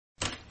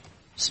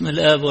بسم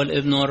الآب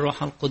والابن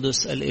والروح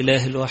القدس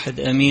الإله الواحد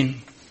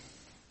آمين.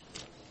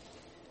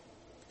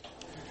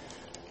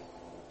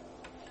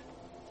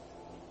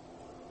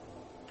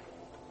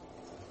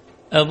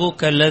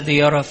 أبوك الذي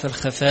يرى في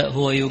الخفاء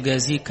هو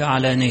يجازيك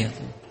علانية.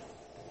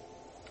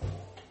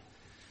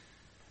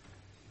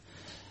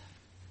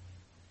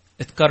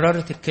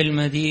 اتكررت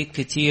الكلمة دي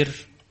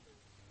كتير،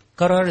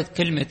 كررت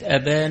كلمة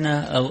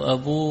أبانا أو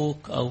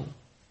أبوك أو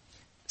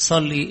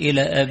صلي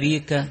إلى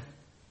أبيك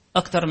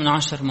أكتر من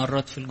 10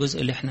 مرات في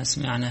الجزء اللي احنا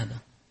سمعناه ده.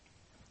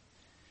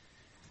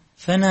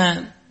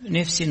 فأنا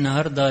نفسي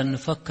النهاردة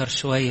نفكر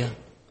شوية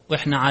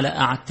وإحنا على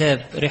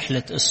أعتاب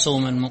رحلة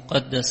الصوم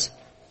المقدس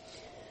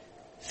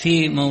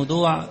في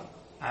موضوع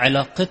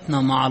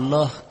علاقتنا مع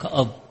الله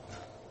كأب.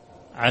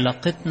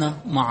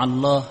 علاقتنا مع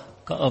الله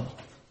كأب.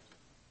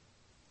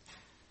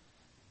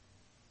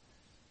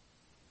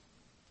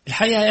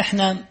 الحقيقة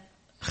إحنا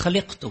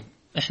خلقته،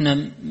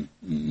 إحنا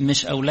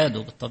مش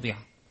أولاده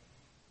بالطبيعة.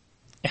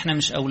 إحنا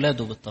مش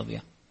أولاده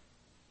بالطبيعة،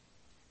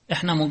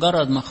 إحنا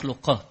مجرد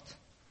مخلوقات.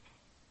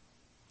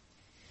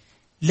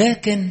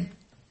 لكن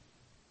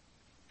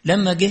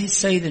لما جه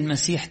السيد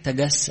المسيح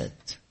تجسد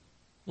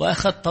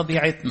وأخذ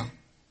طبيعتنا،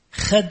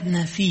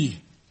 خدنا فيه،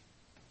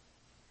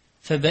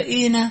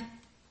 فبقينا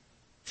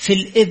في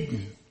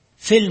الابن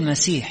في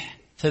المسيح،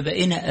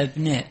 فبقينا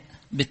أبناء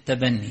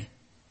بالتبني.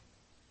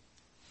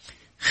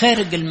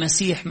 خارج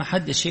المسيح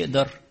محدش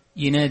يقدر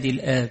ينادي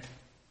الآب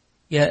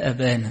يا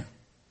أبانا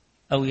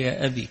أو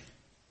يا أبي،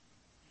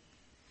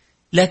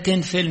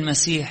 لكن في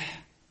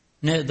المسيح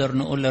نقدر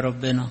نقول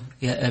لربنا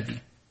يا أبي.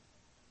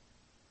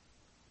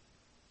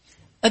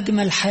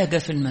 أجمل حاجة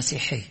في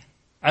المسيحية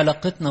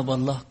علاقتنا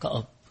بالله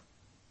كأب،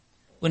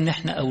 وإن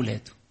احنا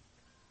أولاده.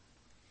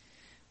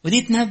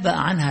 ودي تنبأ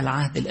عنها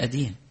العهد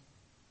القديم،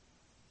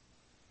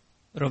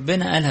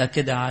 ربنا قالها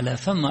كده على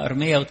فم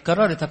أرميا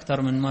وتكررت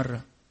أكتر من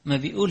مرة، ما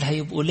بيقول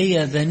هيبقوا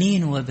ليا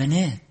بنين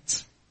وبنات،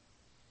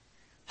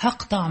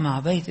 هقطع مع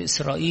بيت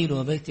إسرائيل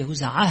وبيت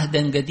يهوذا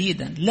عهدا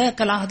جديدا لا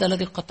كالعهد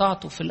الذي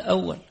قطعته في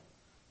الأول،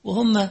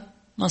 وهم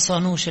ما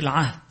صانوش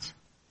العهد،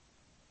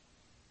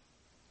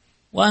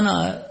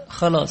 وأنا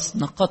خلاص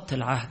نقضت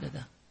العهد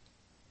ده،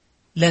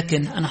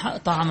 لكن أنا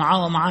هقطع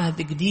معاهم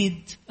عهد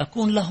جديد،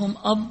 أكون لهم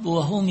أب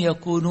وهم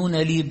يكونون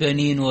لي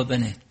بنين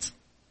وبنات.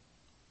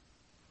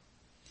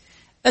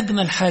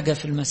 أجمل حاجة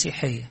في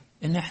المسيحية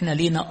إن إحنا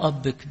لينا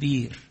أب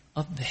كبير،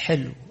 أب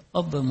حلو،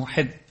 أب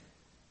محب،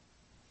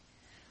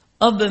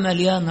 أب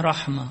مليان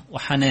رحمة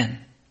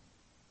وحنان،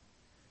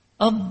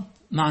 أب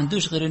ما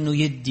عندوش غير إنه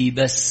يدي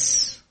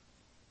بس،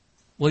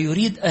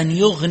 ويريد أن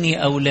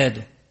يغني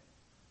أولاده.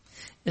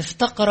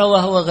 افتقر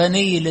وهو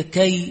غني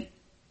لكي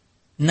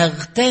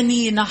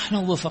نغتني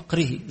نحن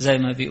بفقره، زي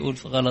ما بيقول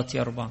في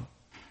غلطية 4.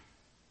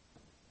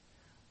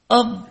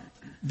 أب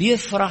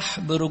بيفرح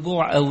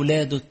برجوع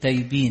أولاده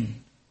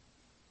التايبين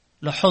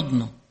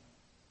لحضنه،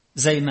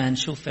 زي ما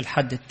هنشوف في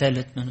الحد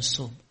الثالث من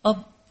الصوم.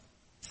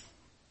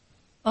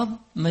 أب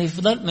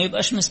ما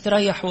يبقاش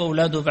مستريح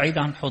وأولاده بعيد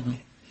عن حضنه.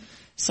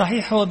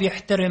 صحيح هو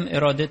بيحترم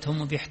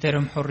إرادتهم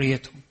وبيحترم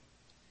حريتهم،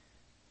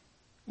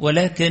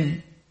 ولكن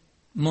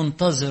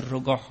منتظر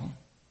رجوعهم.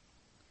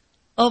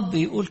 أب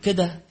يقول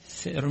كده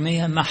في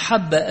إرميا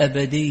محبة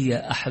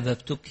أبدية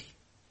أحببتك،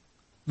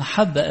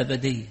 محبة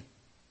أبدية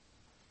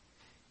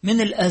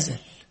من الأزل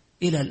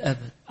إلى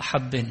الأبد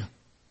أحبنا،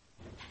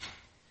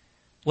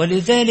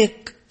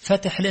 ولذلك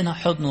فتح لنا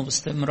حضنه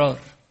باستمرار.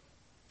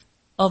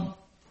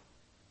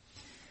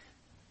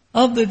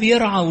 أب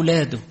بيرعى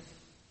أولاده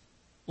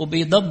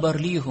وبيدبر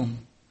ليهم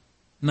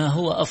ما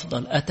هو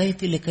أفضل.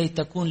 أتيت لكي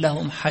تكون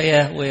لهم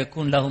حياة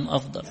ويكون لهم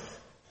أفضل.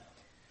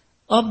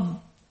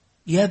 أب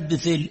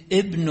يبذل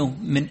ابنه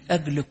من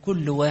أجل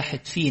كل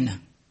واحد فينا،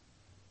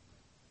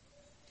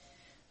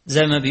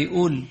 زي ما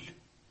بيقول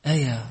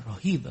آية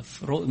رهيبة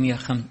في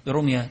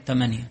رمية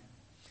 8،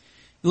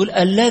 يقول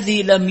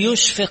الذي لم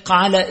يشفق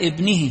على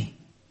ابنه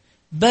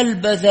بل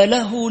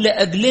بذله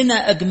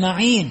لأجلنا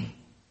أجمعين،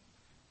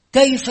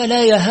 كيف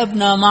لا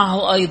يهبنا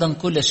معه أيضا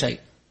كل شيء.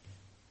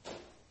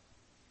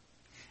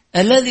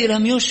 الذي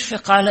لم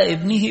يشفق على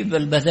ابنه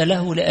بل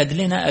بذله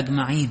لأجلنا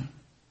أجمعين،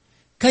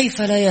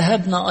 كيف لا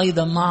يهبنا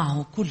أيضا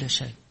معه كل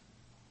شيء.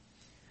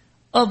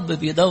 أب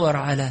بيدور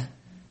على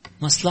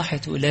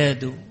مصلحة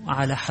ولاده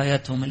وعلى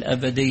حياتهم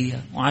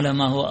الأبدية وعلى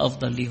ما هو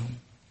أفضل لهم،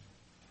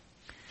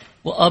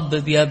 وأب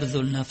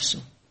بيبذل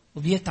نفسه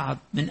وبيتعب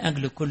من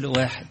أجل كل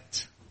واحد.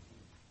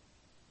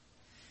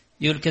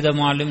 يقول كده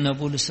معلمنا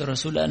بولس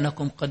الرسول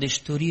أنكم قد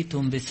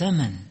اشتريتم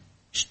بثمن،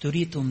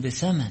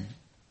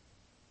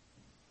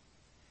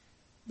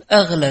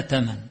 بأغلى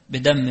ثمن،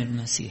 بدم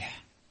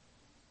المسيح.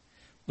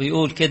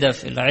 ويقول كده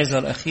في العظة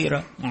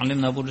الأخيرة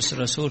معلمنا بولس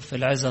الرسول في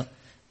العظة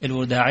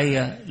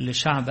الوداعية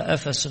لشعب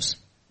أفسس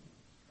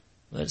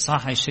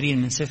صح 20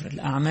 من سفر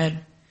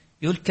الأعمال،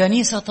 يقول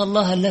كنيسة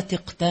الله التي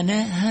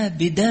اقتناها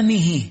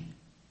بدمه،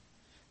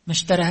 ما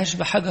اشتراهاش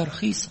بحاجة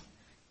رخيصة.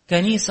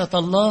 كنيسة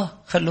الله،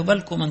 خلوا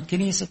بالكم من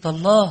كنيسة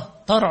الله،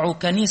 ترعوا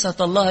كنيسة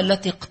الله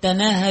التي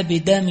اقتناها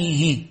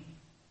بدمه،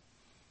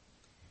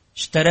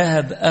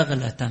 اشتراها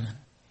بأغلى ثمن.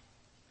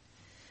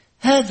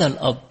 هذا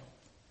الأب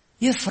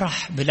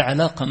يفرح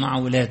بالعلاقة مع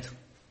ولاده،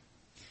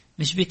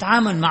 مش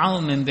بيتعامل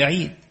معهم من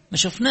بعيد. ما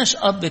شفناش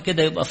أب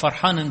كده يبقى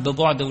فرحان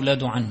ببعد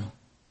ولاده عنه،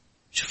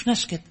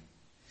 شفناش كده.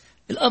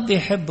 الأب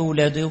يحب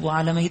ولاده يبقوا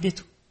على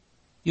ميدته،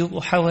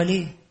 يبقوا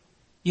حواليه،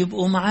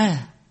 يبقوا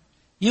معاه،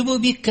 يبقوا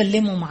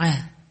بيتكلموا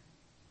معاه،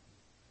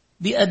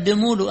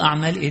 بيقدموا له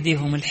أعمال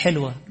إيديهم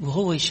الحلوة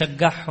وهو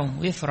يشجعهم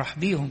ويفرح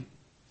بيهم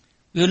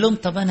ويقول لهم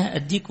طب أنا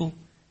أديكم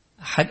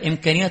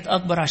إمكانيات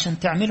أكبر عشان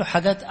تعملوا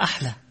حاجات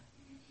أحلى.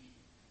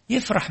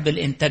 يفرح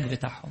بالإنتاج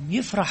بتاعهم،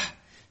 يفرح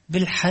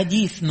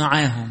بالحديث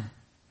معاهم.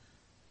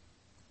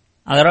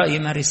 على رأي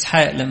ماري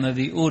إسحاق لما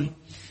بيقول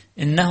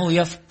إنه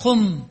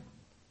يفقم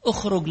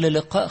أخرج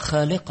للقاء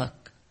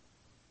خالقك،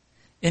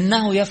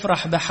 إنه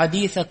يفرح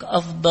بحديثك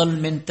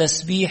أفضل من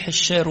تسبيح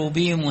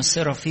الشاروبيم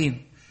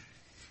والسرافيم.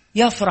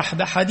 يفرح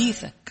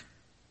بحديثك،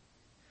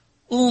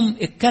 قوم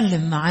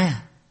اتكلم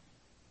معاه،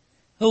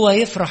 هو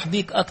يفرح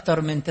بيك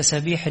أكتر من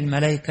تسبيح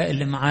الملائكة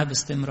اللي معاه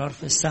باستمرار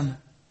في السماء.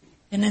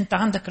 إن أنت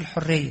عندك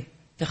الحرية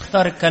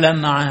تختار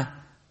الكلام معاه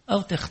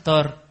أو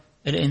تختار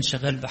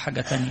الانشغال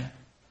بحاجة تانية.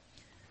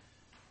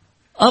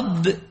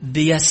 أب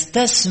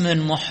بيستثمن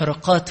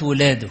محرقات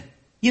ولاده،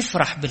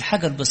 يفرح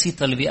بالحاجة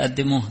البسيطة اللي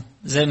بيقدموها،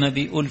 زي ما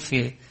بيقول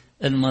في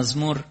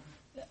المزمور،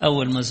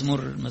 أول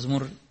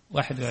مزمور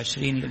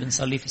 21 اللي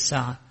بنصليه في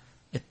الساعة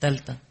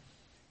 3،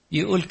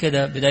 يقول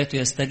كده بدايته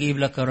يستجيب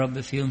لك يا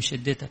رب في يوم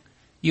شدتك.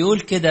 يقول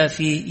كده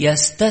في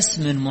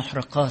يستثمن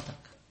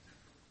محرقاتك،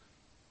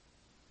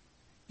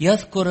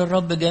 يذكر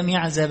الرب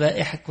جميع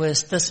ذبائحك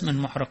ويستثمن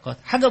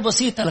محرقاتك. حاجة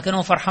بسيطة لكن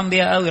هو فرحان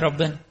بيها قوي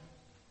ربنا.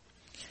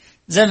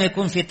 زي ما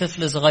يكون في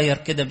طفل صغير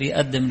كده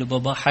بيقدم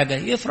لباباه حاجة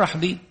يفرح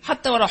بيه،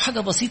 حتى ولو حاجة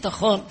بسيطة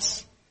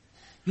خالص،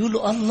 يقول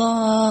له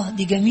الله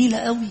دي جميلة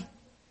قوي،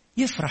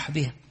 يفرح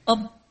بيها.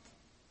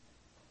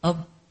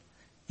 أب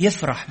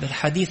يفرح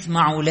بالحديث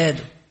مع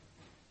ولاده.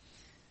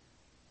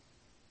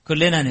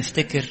 كلنا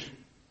نفتكر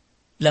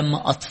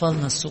لما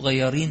أطفالنا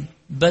الصغيرين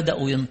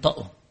بدأوا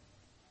ينطقوا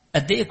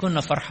قد إيه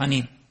كنا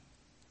فرحانين.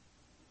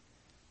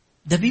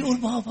 ده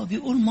بيقول بابا،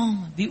 بيقول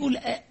ماما،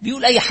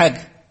 بيقول أي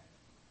حاجة،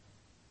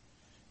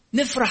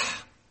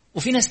 نفرح.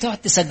 وفي ناس تقعد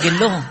تسجل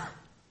لهم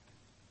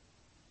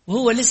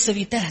وهو لسه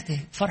بيتهته،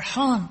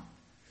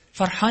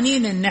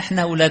 فرحانين إن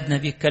إحنا أولادنا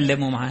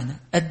بيتكلموا معانا.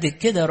 قد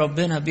كده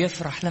ربنا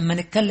بيفرح لما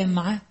نتكلم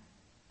معاه،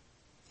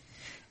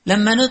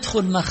 لما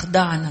ندخل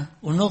مخدعنا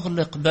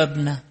ونغلق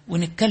بابنا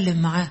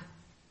ونتكلم معاه.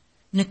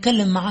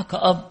 نتكلم معاه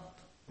كأب،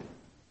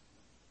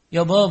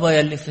 يا بابا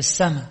يلي في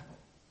السماء،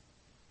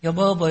 يا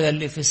بابا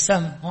يلي في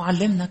السماء. هو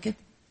علمنا كده،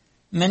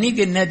 ما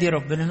نيجي النادي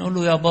ربنا نقول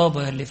له يا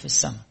بابا يلي في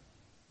السماء،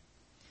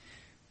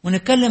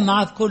 ونتكلم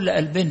معاه بكل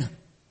قلبنا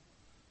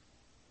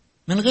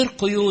من غير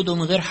قيود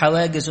ومن غير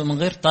حواجز ومن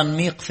غير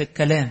تنميق في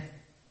الكلام.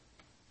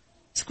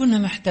 إذا كنا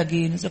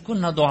محتاجين، إذا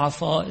كنا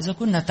ضعفاء، إذا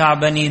كنا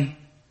تعبانين،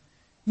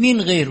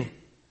 مين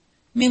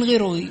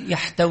غيره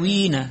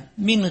يحتوينا؟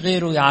 مين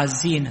غيره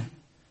يعزينا؟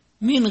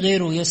 مين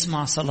غيره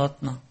يسمع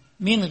صلاتنا؟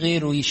 مين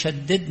غيره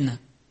يشددنا؟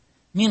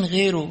 مين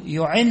غيره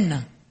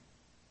يعنا؟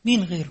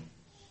 مين غيره؟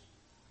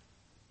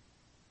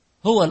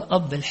 هو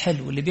الأب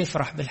الحلو اللي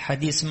بيفرح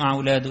بالحديث مع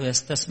أولاده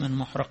ويستثمن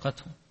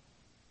محرقتهم.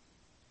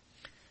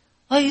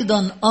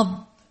 أيضا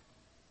أب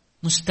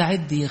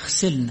مستعد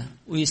يغسلنا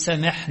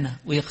ويسامحنا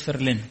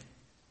ويغفر لنا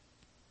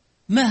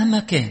مهما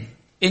كان.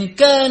 إن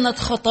كانت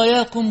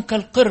خطاياكم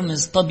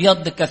كالقرمز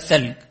تبيض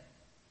كالثلج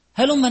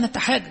هلما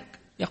نتحاجج،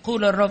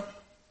 يقول الرب.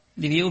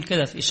 اللي بيقول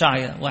كده في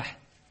إشعياء 1.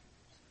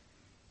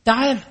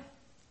 تعالوا.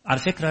 على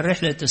فكرة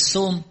رحلة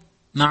الصوم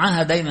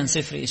معاها دايما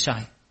سفر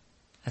إشعياء.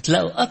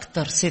 هتلاقوا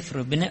أكتر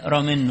سفر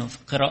بنقرأ منه في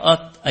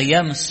قراءات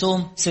أيام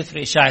الصوم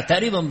سفر إشعياء،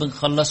 تقريبا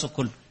بنخلصه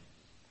كله.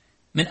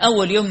 من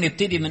أول يوم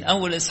نبتدي من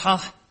أول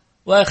إصحاح،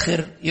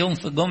 وآخر يوم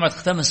في جمعة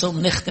ختام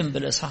الصوم نختم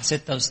بالإصحاح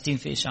 66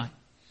 في إشعياء.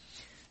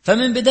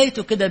 فمن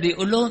بدايته كده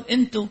بيقول لهم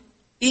انتوا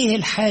ايه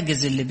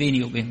الحاجز اللي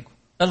بيني وبينكم؟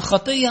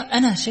 الخطية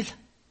انا هشيلها،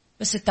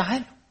 بس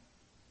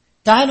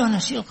تعالوا انا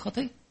هشيل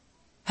الخطية،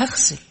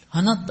 هغسل،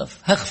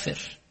 هنظف،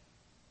 هغفر.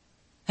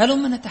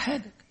 هلما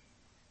نتحاجج.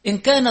 ان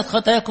كانت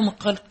خطاياكم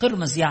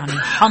كالقرمز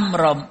يعني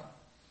حمراء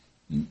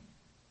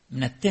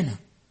منتنة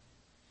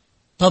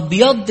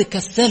تبيض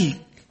كالثلج،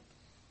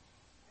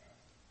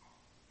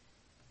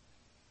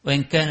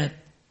 وان كانت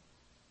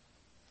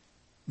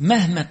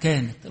مهما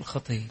كانت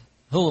الخطية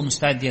هو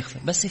مستعد يغفر.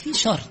 بس في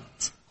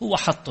شرط هو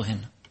حطه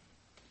هنا،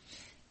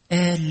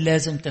 قال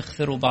لازم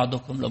تغفروا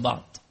بعضكم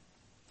لبعض،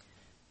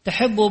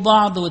 تحبوا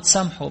بعض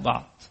وتسامحوا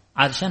بعض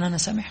علشان أنا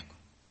سامحكم.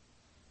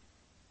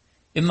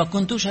 إما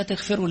كنتوش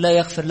هتغفروا لا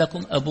يغفر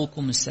لكم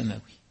أبوكم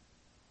السماوي.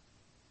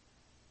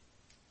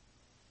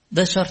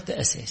 ده شرط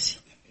أساسي.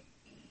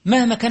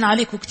 مهما كان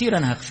عليكم كتير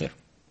أنا هغفره،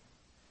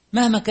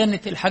 مهما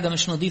كانت الحاجة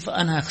مش نظيفة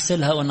أنا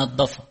هغسلها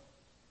ونضفها،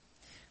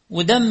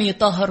 ودمي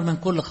يطهر من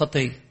كل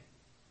خطية.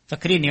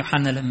 فاكرين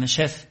يوحنا لما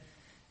شاف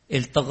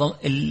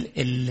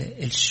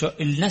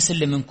الناس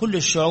اللي من كل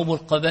الشعوب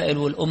والقبائل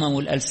والأمم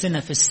والألسنة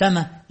في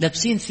السماء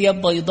لابسين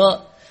ثياب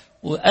بيضاء،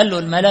 وقال له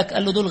الملاك،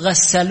 قال له دول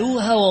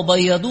غسلوها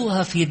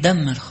وبيضوها في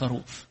دم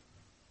الخروف.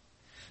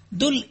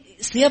 دول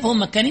ثيابهم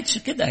ما كانتش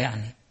كده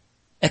يعني،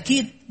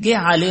 أكيد جه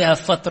عليها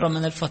فترة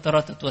من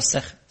الفترات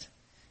اتوسخت،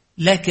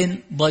 لكن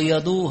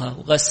بيضوها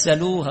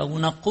وغسلوها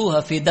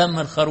ونقوها في دم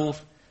الخروف،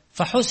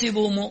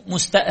 فحسبوا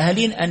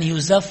مستأهلين أن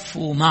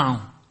يزفوا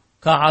معه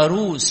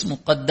كعروس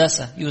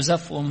مقدسة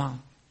يزفوا معه.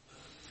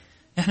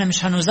 احنا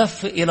مش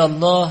هنزف إلى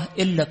الله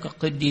إلا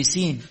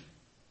كقديسين.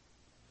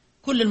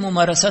 كل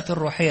الممارسات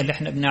الروحية اللي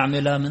احنا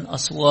بنعملها من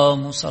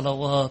أصوام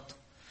وصلوات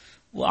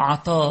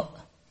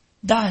وأعطاء،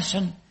 ده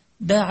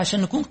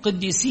عشان نكون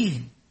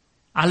قديسين،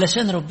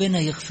 علشان ربنا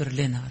يغفر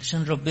لنا،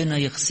 علشان ربنا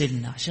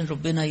يغسلنا، عشان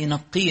ربنا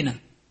ينقينا.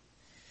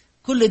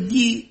 كل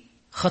دي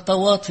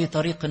خطوات في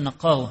طريق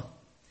النقاوة.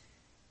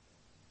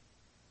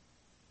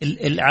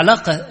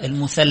 العلاقة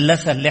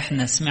المثلثة اللي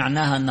احنا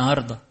سمعناها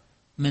النهاردة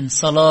من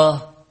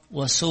صلاة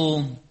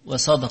وصوم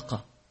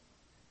وصدقة،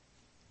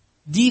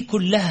 دي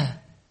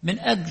كلها من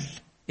أجل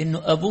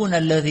إنه أبونا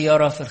الذي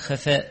يرى في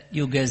الخفاء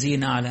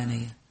يجازينا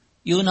علانية،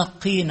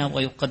 ينقينا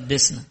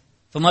ويقدسنا.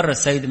 فمرة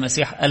السيد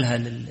المسيح قالها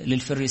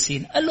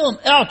للفريسين، قال لهم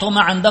اعطوا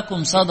ما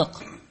عندكم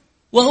صدقة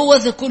وهو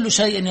ذا كل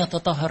شيء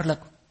يتطهر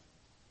لكم.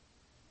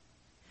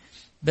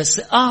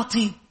 بس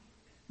أعطي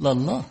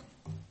لله،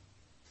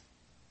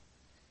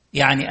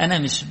 يعني أنا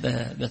مش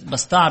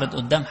بستعرض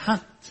قدام حد،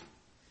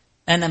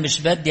 أنا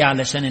مش بدي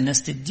علشان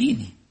الناس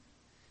تديني،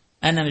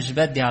 أنا مش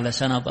بدي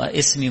علشان أبقى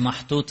اسمي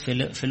محطوط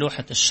في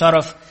لوحة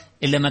الشرف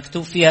اللي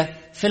مكتوب فيها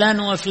فلان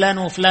وفلان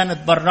وفلان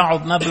اتبرعوا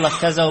بمبلغ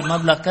كذا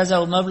ومبلغ كذا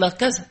ومبلغ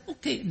كذا.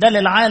 أوكي، ده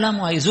للعالم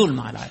وهيزول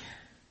مع العالم،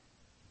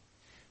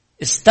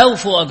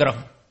 استوفوا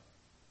أجرهم.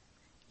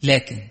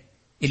 لكن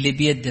اللي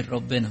بيدي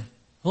ربنا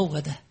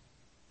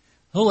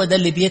هو ده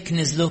اللي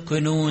بيكنز له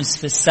كنوز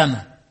في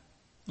السماء،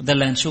 وده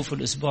اللي هنشوفه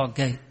الأسبوع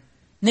الجاي.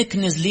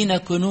 نكنز لينا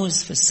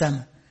كنوز في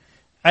السماء.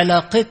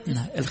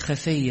 علاقتنا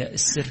الخفية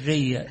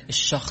السرية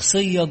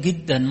الشخصية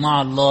جدا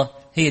مع الله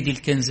هي دي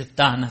الكنز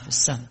بتاعنا في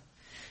السماء.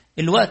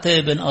 الوقت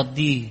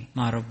بنقضيه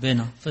مع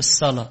ربنا في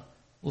الصلاة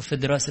وفي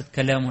دراسة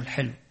كلامه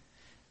الحلو،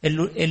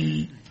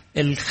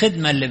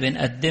 الخدمة اللي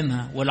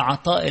بنقدمها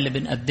والعطاء اللي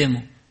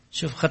بنقدمه.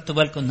 شوف، خدتوا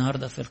بالكم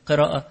النهاردة في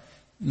القراءة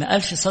ما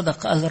قالش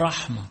صدقة، قال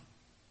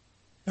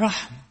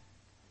رحمة.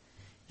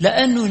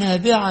 لأنه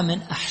نابعة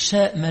من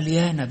أحشاء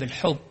مليانة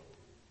بالحب.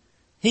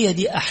 هي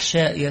دي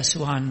أحشاء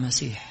يسوع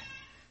المسيح،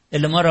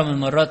 اللي مرة من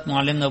مرات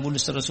معلمنا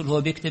بولس الرسول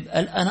هو بيكتب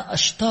قال أنا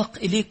أشتاق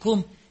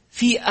إليكم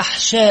في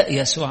أحشاء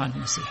يسوع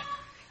المسيح،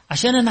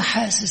 عشان أنا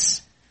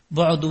حاسس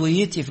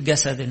بعضويتي في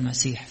جسد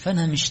المسيح،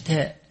 فأنا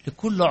مشتاق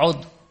لكل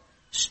عضو،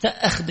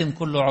 مشتاق أخدم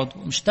كل عضو،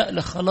 مشتاق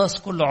لخلاص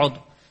كل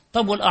عضو.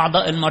 طب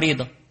والأعضاء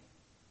المريضة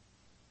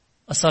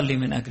أصلي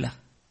من أجلها.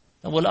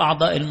 طب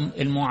والأعضاء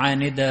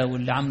المعاندة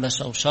واللي عاملة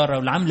شوشرة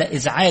واللي عاملة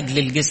إزعاج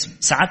للجسم،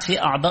 ساعات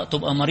في أعضاء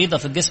تبقى مريضة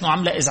في الجسم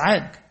وعاملة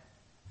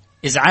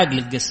إزعاج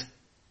للجسم،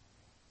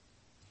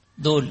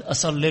 دول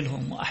أصلي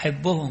لهم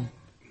وأحبهم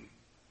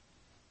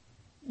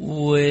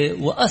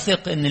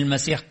وأثق إن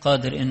المسيح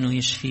قادر إنه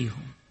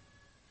يشفيهم.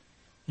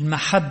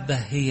 المحبة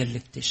هي اللي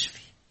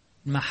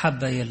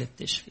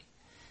بتشفي.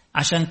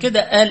 عشان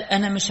كده قال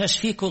أنا مش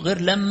هشفيكوا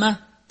غير لما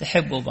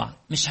تحبوا بعض،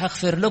 مش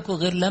هغفر لكم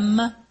غير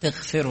لما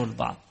تغفروا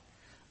لبعض.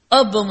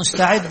 أب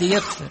مستعد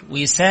يغفر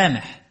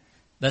ويسامح،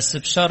 بس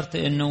بشرط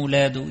إنه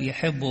أولاده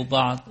يحبوا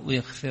بعض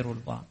ويغفروا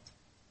لبعض.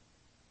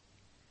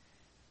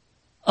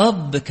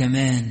 أب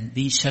كمان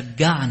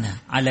بيشجعنا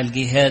على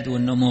الجهاد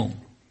والنمو،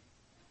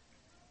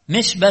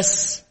 مش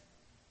بس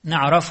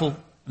نعرفه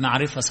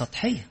معرفة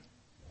سطحية،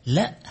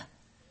 لا،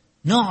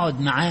 نقعد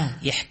معاه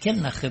يحكي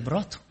لنا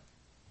خبراته.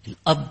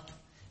 الأب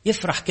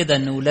يفرح كده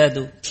أن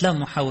أولاده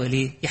تلموا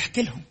حواليه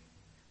يحكي لهم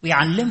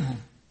ويعلمهم،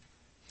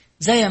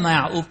 زي ما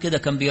يعقوب كده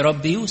كان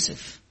بيربي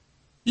يوسف.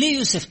 ليه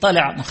يوسف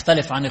طالع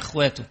مختلف عن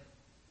إخواته؟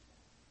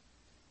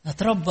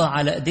 اتربى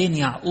على ايدين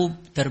يعقوب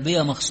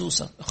تربية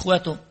مخصوصة،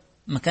 إخواته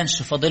ما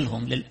كانش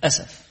فاضلهم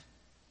للأسف،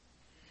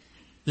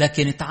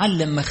 لكن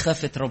اتعلم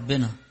مخافة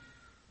ربنا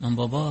من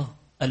باباه.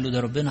 قال له ده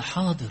ربنا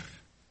حاضر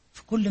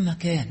في كل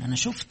مكان، أنا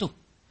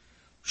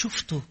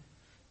شفته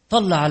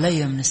طلع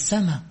عليا من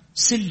السماء،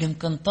 سلم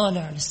كان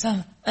طالع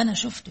للسماء، أنا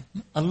شفته.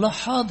 الله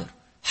حاضر،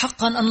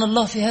 حقا أن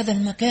الله في هذا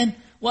المكان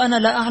وأنا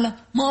لا أعلم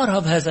ما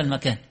أرهب هذا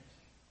المكان.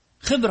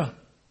 خبرة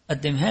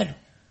قدمها له.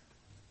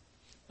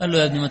 قال له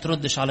يا ابني ما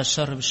تردش على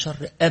الشر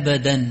بالشر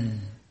أبدا،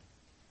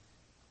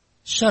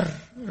 الشر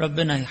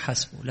ربنا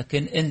يحاسبه،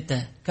 لكن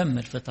أنت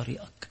كمل في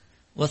طريقك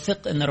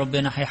وثق أن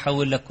ربنا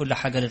هيحول لك كل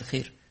حاجة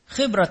للخير.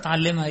 خبرة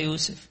تعلمها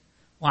يوسف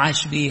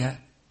وعاش بيها،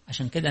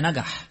 عشان كده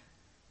نجح.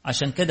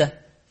 عشان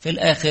كده في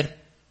الآخر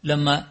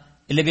لما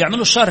اللي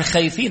بيعملوا الشر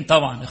خايفين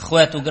طبعا،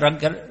 إخواته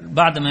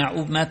بعد ما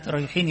يعقوب مات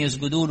رايحين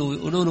يسجدوا له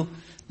ويقولوا له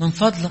من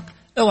فضلك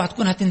اوعى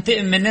تكون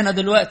هتنتقم مننا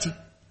دلوقتي.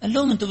 قال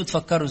لهم انتوا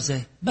بتفكروا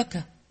ازاي؟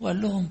 بكى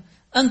وقال لهم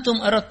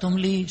أنتم أردتم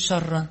لي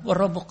شرا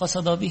والرب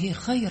قصد به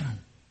خيرا.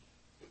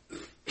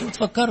 انتوا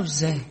بتفكروا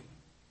ازاي؟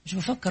 مش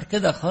بفكر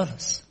كده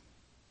خالص،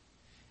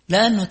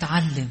 لأنه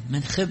اتعلم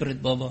من خبرة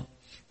بابا.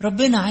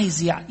 ربنا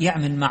عايز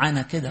يعمل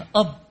معانا كده،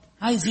 أب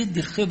عايز يدي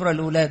الخبرة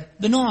لأولاده.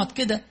 بنقعد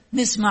كده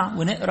نسمع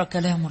ونقرأ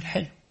كلامه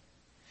الحلو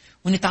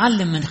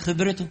ونتعلم من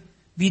خبرته،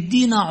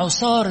 بيدينا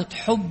عصارة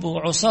حبه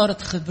وعصارة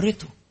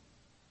خبرته.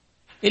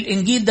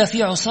 الإنجيل ده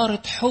فيه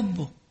عصارة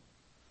حبه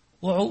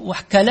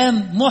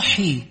وكلام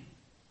محيي.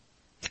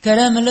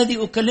 الكلام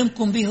الذي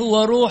أكلمكم به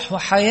هو روح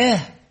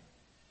وحياة.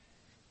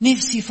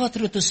 نفسي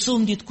فترة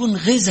الصوم دي تكون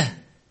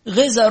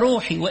غذاء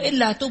روحي،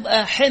 وإلا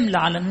هتبقى حمل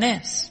على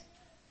الناس.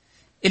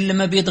 اللي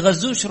ما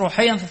بيتغذوش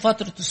روحيا في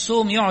فترة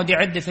الصوم يقعد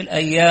يعد في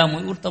الأيام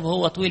ويقول طب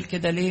هو طويل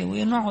كده ليه،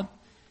 ونقعد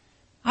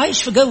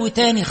عايش في جو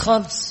تاني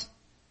خالص.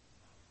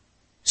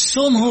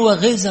 الصوم هو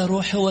غذاء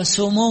روح، هو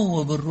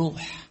سمو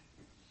بالروح،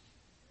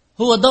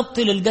 هو ضبط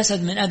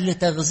للجسد من أجل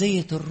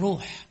تغذية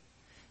الروح.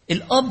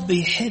 الأب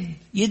يحب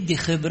يدي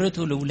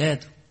خبرته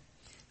لولاده.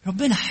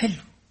 ربنا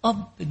حلو،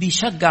 أب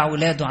بيشجع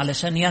ولاده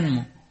علشان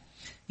ينمو،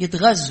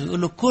 يتغذوا،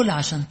 يقول له كل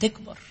عشان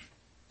تكبر،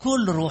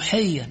 كل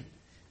روحيا.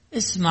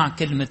 اسمع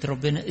كلمة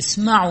ربنا،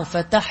 اسمعوا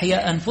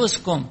فتحيا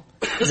أنفسكم،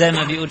 زي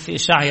ما بيقول في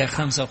إشعياء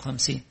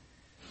 55.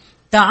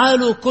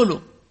 تعالوا كلوا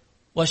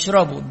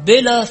واشربوا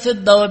بلا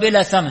فضة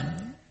وبلا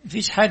ثمن،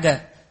 مفيش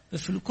حاجة،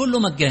 كله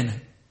مجانا.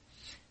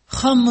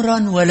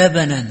 خمرا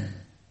ولبنا،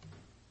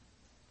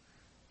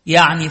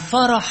 يعني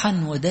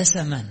فرحا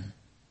ودسما.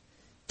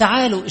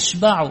 تعالوا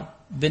اشبعوا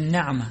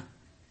بالنعمة.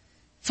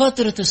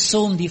 فترة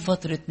الصوم دي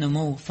فترة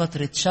نمو،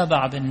 فترة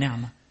شبع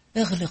بالنعمة.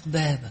 اغلق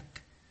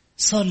بابك،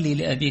 صلي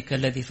لأبيك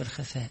الذي في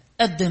الخفاء.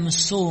 قدم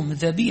الصوم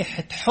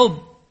ذبيحة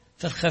حب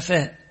في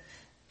الخفاء.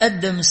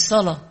 قدم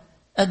الصلاة،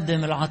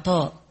 قدم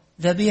العطاء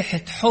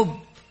ذبيحة حب.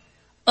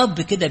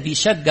 أب كده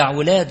بيشجع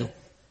ولاده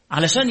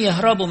علشان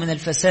يهربوا من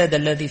الفساد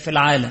الذي في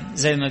العالم،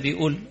 زي ما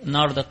بيقول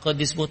النهارده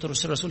القديس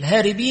بطرس الرسول: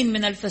 هاربين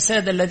من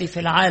الفساد الذي في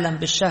العالم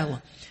بالشهوة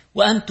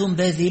وأنتم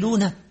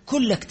باذلون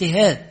كل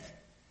اجتهاد.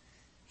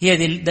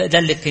 هي ده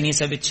اللي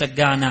الكنيسة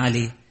بتشجعنا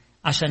عليه،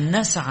 عشان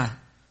نسعى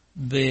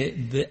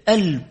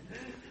بقلب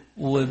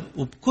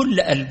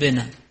وبكل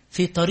قلبنا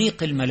في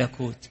طريق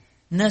الملكوت.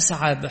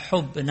 نسعى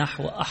بحب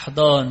نحو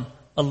أحضان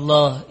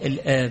الله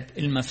الآب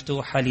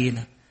المفتوحة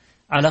لينا.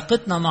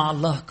 علاقتنا مع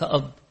الله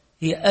كأب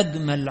هي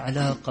أجمل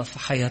علاقة في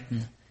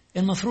حياتنا.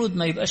 المفروض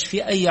ما يبقاش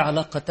في أي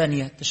علاقة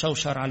تانية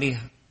تشوشر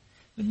عليها،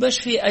 ما يبقاش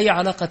في أي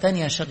علاقة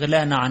تانية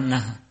شغلانة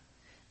عنها.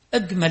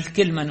 أجمل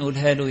كلمة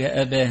نقولها له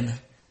يا أبانا،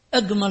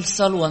 أجمل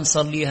صلوة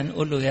نصليها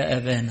نقول له يا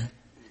أبانا.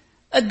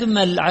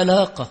 أجمل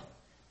علاقة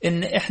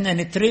إن إحنا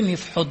نترمي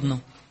في حضنه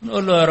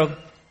نقول له يا رب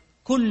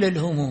كل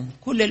الهموم،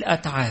 كل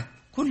الأتعاب،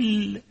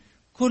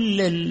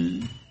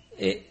 كل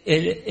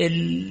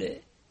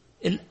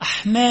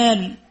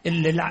الأحمال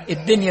اللي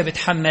الدنيا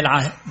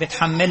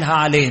بتحملها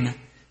علينا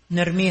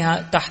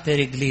نرميها تحت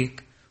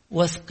رجليك.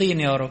 واثقين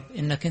يا رب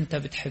إنك أنت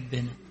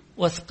بتحبنا،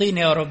 واثقين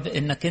يا رب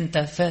إنك أنت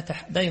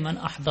فاتح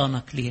دايما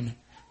أحضانك لينا،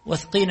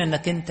 واثقين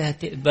إنك أنت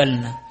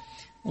هتقبلنا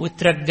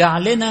وترجع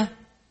لنا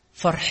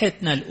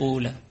فرحتنا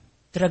الأولى،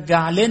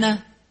 ترجع لنا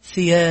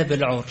ثياب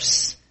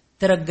العرس،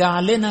 ترجع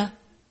لنا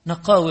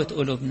نقاوة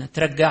قلوبنا،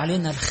 ترجع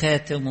لنا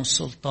الخاتم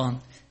والسلطان،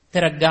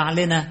 ترجع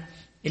لنا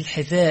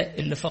الحذاء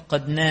اللي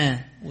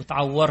فقدناه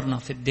وتعورنا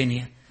في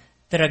الدنيا،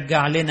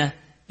 ترجع لنا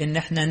إن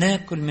احنا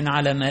ناكل من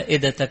على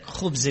مائدتك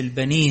خبز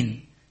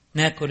البنين،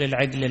 ناكل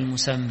العجل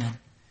المسمن.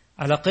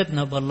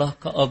 علاقتنا بالله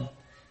كأب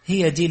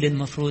هي دي اللي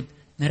المفروض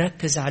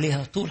نركز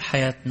عليها طول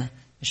حياتنا،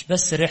 مش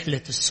بس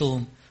رحلة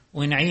الصوم،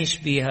 ونعيش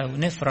بيها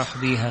ونفرح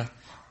بيها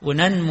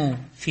وننمو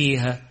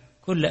فيها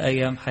كل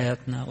أيام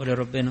حياتنا.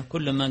 ولربنا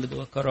كل مجد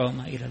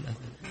وكرامة إلى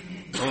الأبد.